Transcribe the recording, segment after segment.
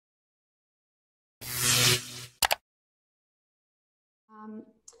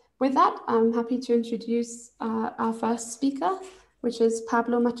With that, I'm happy to introduce our first speaker, which is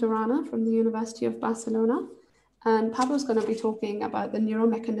Pablo Maturana from the University of Barcelona. And Pablo's going to be talking about the neural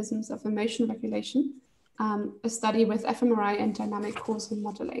mechanisms of emotion regulation, a study with fMRI and Dynamic Causal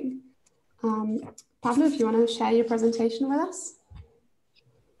Modeling. Pablo, if you want to share your presentation with us.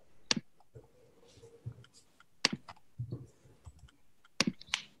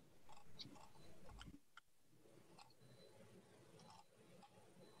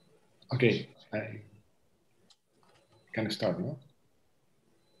 Okay, I can start now.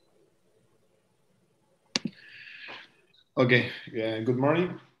 Okay, good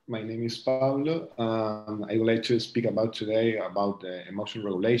morning. My name is Pablo. I would like to speak about today about the emotion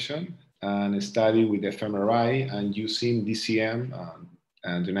regulation and a study with fMRI and using DCM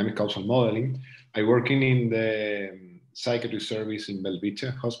and Dynamic Causal Modeling. I'm working in the psychiatry service in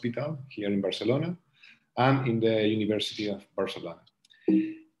Bellvitge Hospital here in Barcelona and in the University of Barcelona.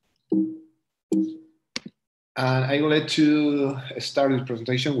 And I would like to start this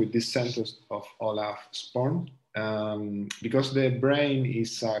presentation with this sentence of Olaf Sporn. Because the brain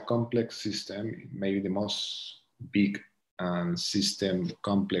is a complex system, maybe the most big system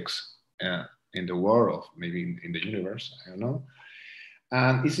complex in the world, maybe in the universe, I don't know.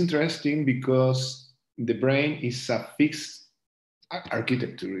 And it's interesting because the brain is a fixed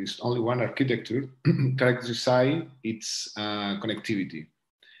architecture. It's only one architecture characterized its connectivity.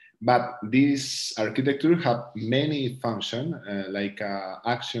 But this architecture have many functions like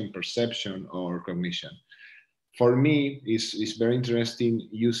action, perception, or cognition. For me, it's very interesting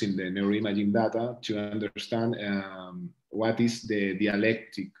using the neuroimaging data to understand what is the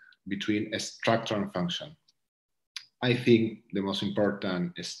dialectic between a structure and function. I think the most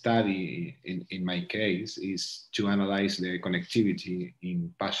important study in my case is to analyze the connectivity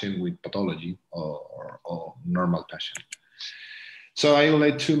in patients with pathology or normal patients. So I would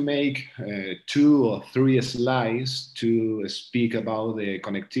like to make 2 or 3 slides to speak about the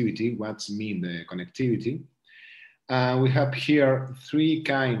connectivity, what's mean the connectivity. We have here 3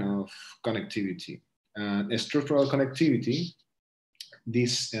 kinds of connectivity. Structural connectivity,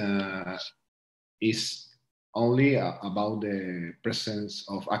 this is only about the presence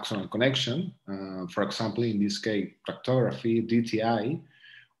of axonal connection. For example, in this case, tractography, DTI,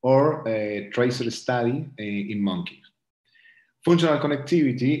 or a tracer study in monkeys. Functional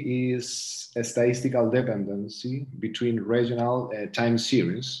connectivity is a statistical dependency between regional time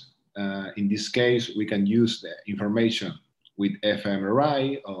series. In this case, we can use the information with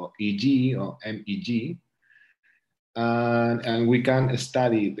fMRI or EG or MEG, and we can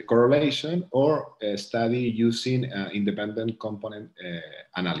study the correlation or study using independent component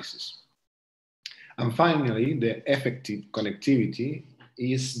analysis. And finally, the effective connectivity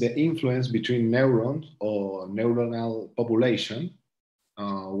is the influence between neurons or neuronal population.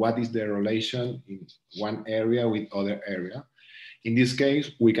 What is the relation in one area with other area? In this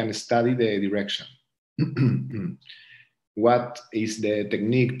case, we can study the direction. What is the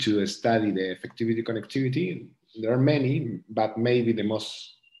technique to study the effectivity connectivity? There are many, but maybe the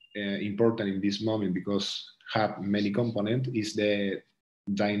most important in this moment, because have many components, is the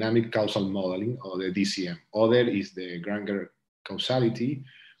Dynamic Causal Modeling, or the DCM. Other is the Granger Causality,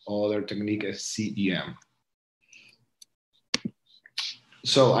 other technique is CEM.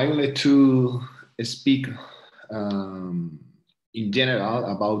 So I would like to speak in general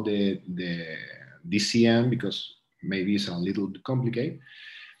about the DCM, because maybe it's a little complicated,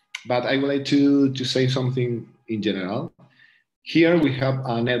 but I would like to say something in general. Here we have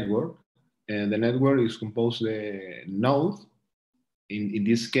a network, and the network is composed of the nodes, in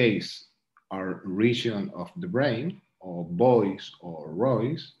this case, are region of the brain, or voice or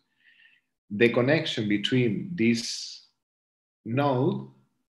voice. The connection between this node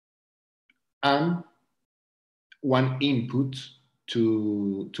and one input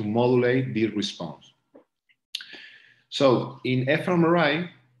to modulate the response. So in fMRI,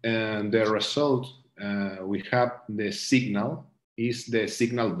 the result we have the signal is the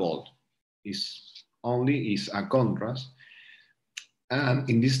signal volt. Is a contrast. And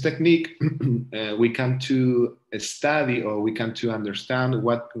in this technique, we can to study, or we can to understand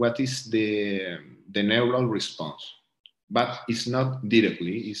what is the neural response. But it's not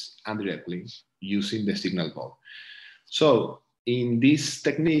directly, it's indirectly using the signal volt. So in this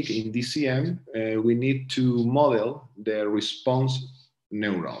technique, in DCM, we need to model the response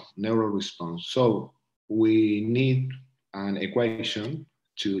neural response. So we need an equation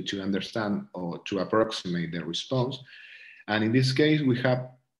to understand or to approximate the response. And in this case, we have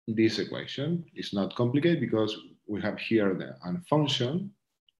this equation. It's not complicated because we have here a function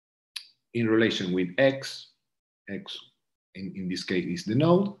in relation with x in this case is the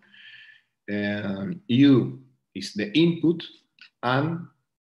node, U is the input, and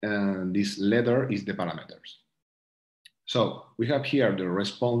this letter is the parameters. So we have here the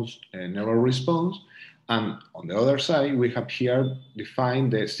response, neural response, and on the other side, we have here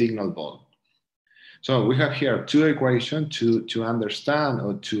defined the signal ball. So we have here two equations to understand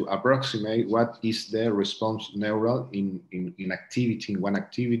or to approximate what is the response neural in activity, in one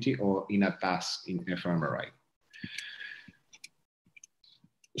activity, or in a task in fMRI.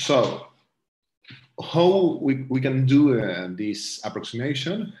 So how we can do this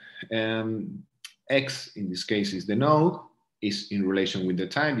approximation? X in this case is the node, is in relation with the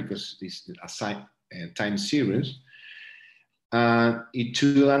time because it's a time series.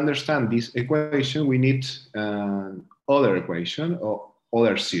 To understand this equation, we need other equation or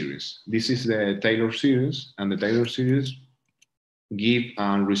other series. This is the Taylor series, and the Taylor series give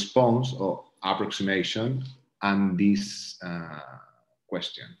a response or approximation and this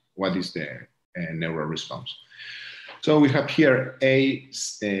question: what is the neural response? So we have here A,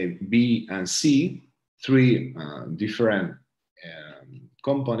 B, and C, three different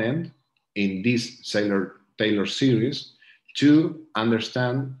components in this Taylor series to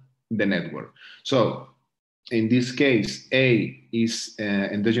understand the network. So in this case, A is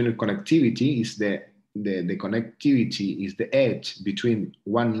endogenous connectivity, is the connectivity is the edge between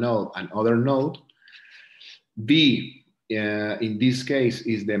one node and other node. B, in this case,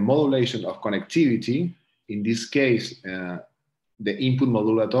 is the modulation of connectivity. In this case, the input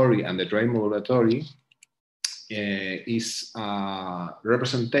modulatory and the drain modulatory is a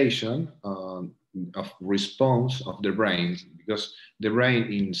representation of response of the brain, because the brain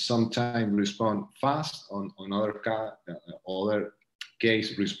in some time respond fast, on other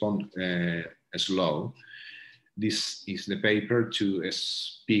case respond slow. This is the paper to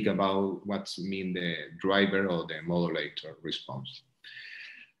speak about what's mean the driver or the modulator response.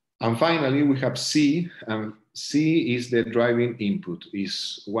 And finally, we have C, and C is the driving input,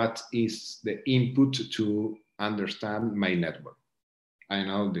 is what is the input to understand my network. I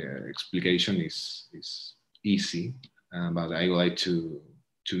know the explication is easy, but I would like to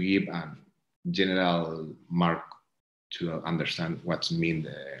give a general mark to understand what's mean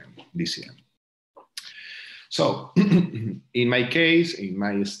the DCM. So in my case, in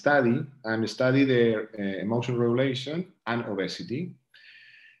my study, I'm studying the emotion regulation and obesity.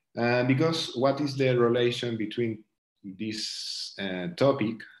 Because what is the relation between this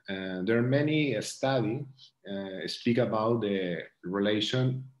topic? There are many studies speak about the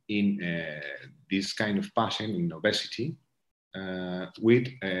relation in this kind of patient in obesity with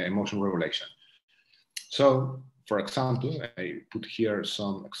emotion regulation. So, for example, I put here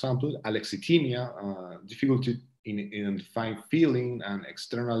some examples: alexithymia, difficulty in identifying feeling and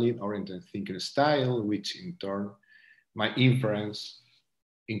externally oriented thinking style, which in turn my interference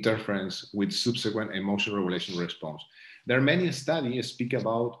with subsequent emotion regulation response. There are many studies speak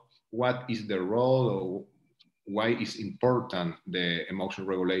about what is the role or why is important the emotion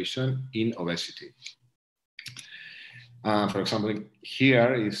regulation in obesity. For example,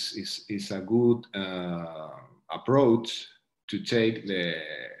 here is a good approach to take the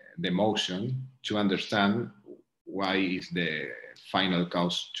emotion to understand why is the final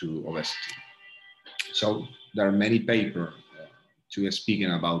cause to obesity. So there are many papers to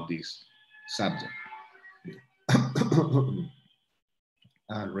speaking about this subject,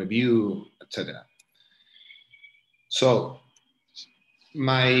 review, etc. So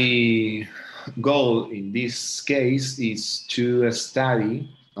my goal in this case is to study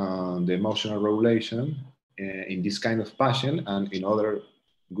the emotional regulation in this kind of patient and in other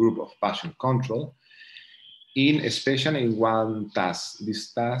group of patient control, especially in one task.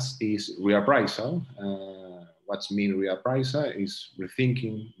 This task is reappraisal. What's mean reappraisal is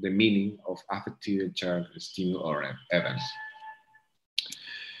rethinking the meaning of affective charge, stimuli, or events.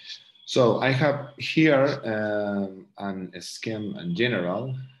 So I have here a scheme in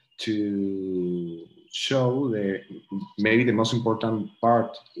general to show maybe the most important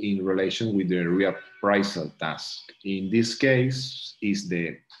part in relation with the reappraisal task. In this case is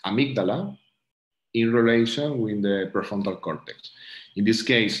the amygdala in relation with the prefrontal cortex. In this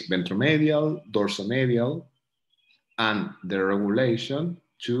case, ventromedial, dorsomedial, and the regulation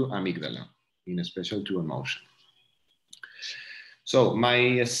to amygdala, in special to emotion. So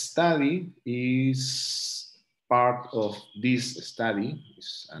my study is part of this study,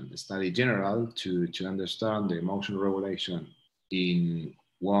 and study general to understand the emotion regulation in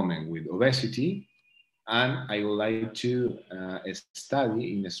women with obesity. And I would like to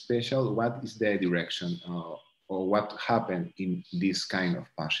study in special what is the direction or what happened in this kind of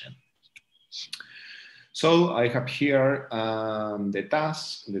patient. So I have here the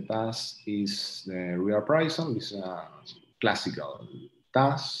task. The task is the reappraisal. This is a classical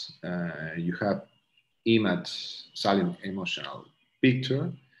task. You have image, silent emotional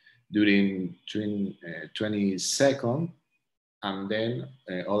picture during 20 seconds, and then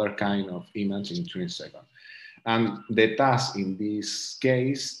other kind of image in 20 seconds. And the task in this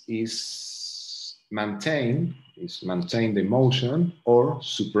case is maintain the emotion, or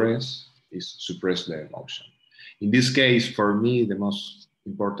suppress the emotion. In this case, for me, the most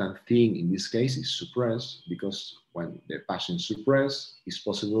important thing in this case is suppress, because when the patient suppress, it's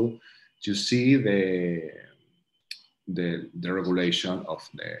possible to see the regulation of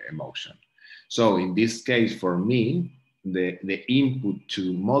the emotion. So in this case, for me, the input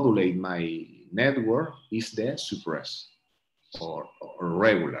to modulate my network is the suppress or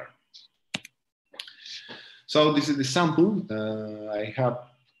regular. So this is the sample. I have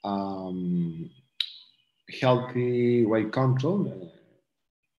healthy weight control,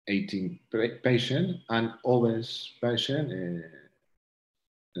 18 patient, and obese patient,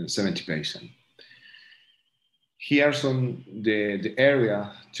 70 patient. Here's on the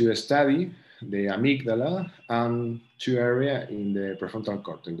area to study, the amygdala, and two areas in the prefrontal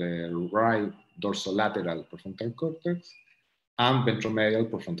cortex, the right dorsolateral prefrontal cortex and ventromedial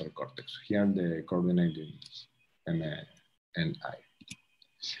prefrontal cortex. Here the coordinating MI.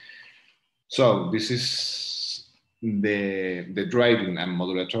 So this is the driving and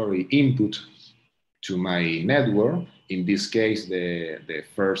modulatory input to my network. In this case, the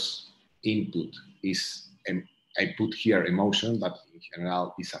first input is, I put here emotion, but in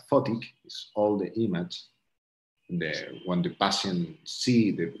general it's aphotic. It's all the image. When the patient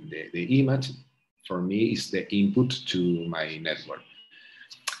see the image, for me is the input to my network.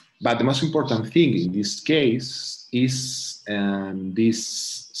 But the most important thing in this case is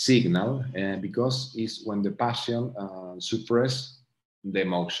this signal, because it's when the patient suppress the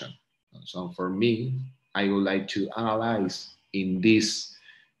emotion. So for me, I would like to analyze in this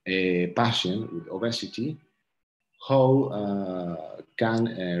patient with obesity how can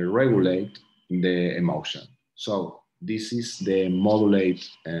regulate the emotion. So this is the modulate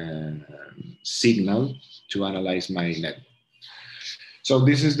signal to analyze my network. So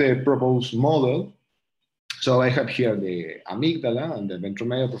this is the proposed model. So I have here the amygdala and the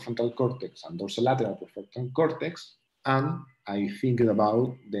ventromedial prefrontal cortex and dorsolateral prefrontal cortex, and I think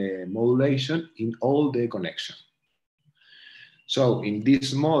about the modulation in all the connection. So in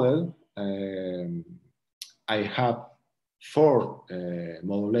this model, I have 4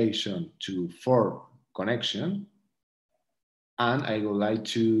 modulation to 4 connection, and I would like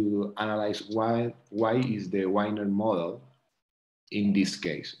to analyze why is the Wiener model in this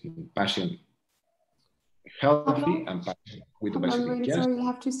case, in patient healthy and patient with obesity. I'm really sorry, you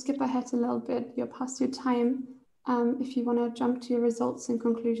have to skip ahead a little bit. You're past your time. If you want to jump to your results and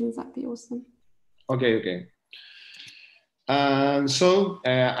conclusions, that'd be awesome. Okay. And so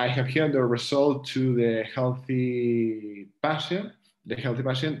I have here the result to the healthy patient. The healthy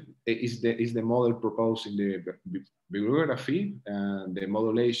patient is the model proposed in the bibliography, and the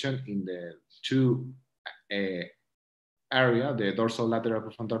modulation in the 2 area, the dorsolateral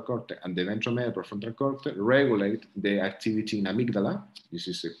prefrontal cortex and the ventromedial prefrontal cortex, regulate the activity in amygdala. This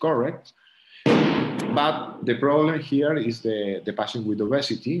is correct. But the problem here is the patient with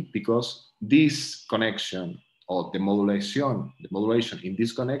obesity, because this connection or the modulation in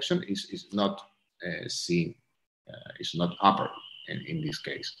this connection is not seen, is not upper in this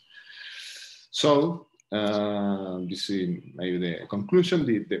case. So this is maybe the conclusion.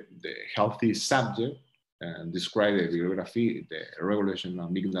 The healthy subject describe the bibliography, the regulation of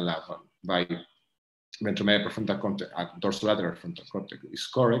amygdala by ventromedial prefrontal cortex and dorsolateral frontal cortex is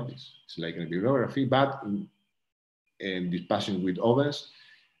correct. It's like a bibliography, but in this patient with obese,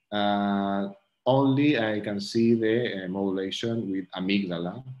 only I can see the modulation with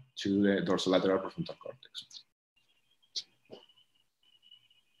amygdala to the dorsolateral prefrontal cortex.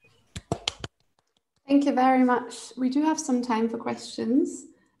 Thank you very much. We do have some time for questions.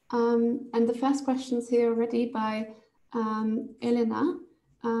 And the first question is here already by Elenor.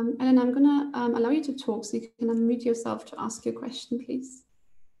 Elenor, I'm going to allow you to talk, so you can unmute yourself to ask your question, please.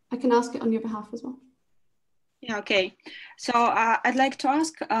 I can ask it on your behalf as well. Yeah, okay. So I'd like to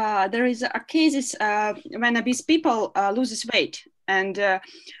ask, there is a cases when obese people loses weight, and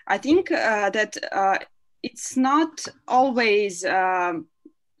I think that it's not always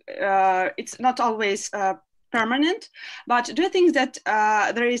permanent, but do you think that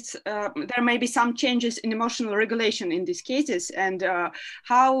there may be some changes in emotional regulation in these cases, and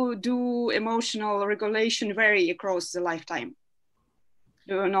how do emotional regulation vary across the lifetime?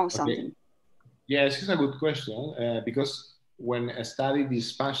 Do you know something? Yes, it's a good question because when I study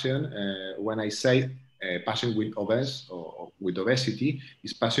this patient, when I say patient with obese or with obesity,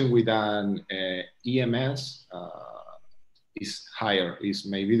 is patient with an EMS is higher, is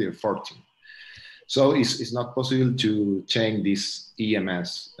maybe the 14. So it's not possible to change this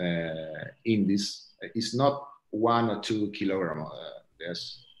EMS in this. It's not 1 or 2 kilograms.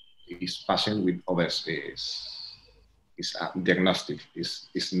 Yes, is patient with obese is diagnostic.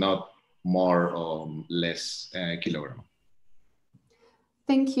 Is not more or less kilogram.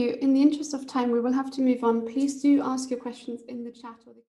 Thank you. In the interest of time, we will have to move on. Please do ask your questions in the chat or the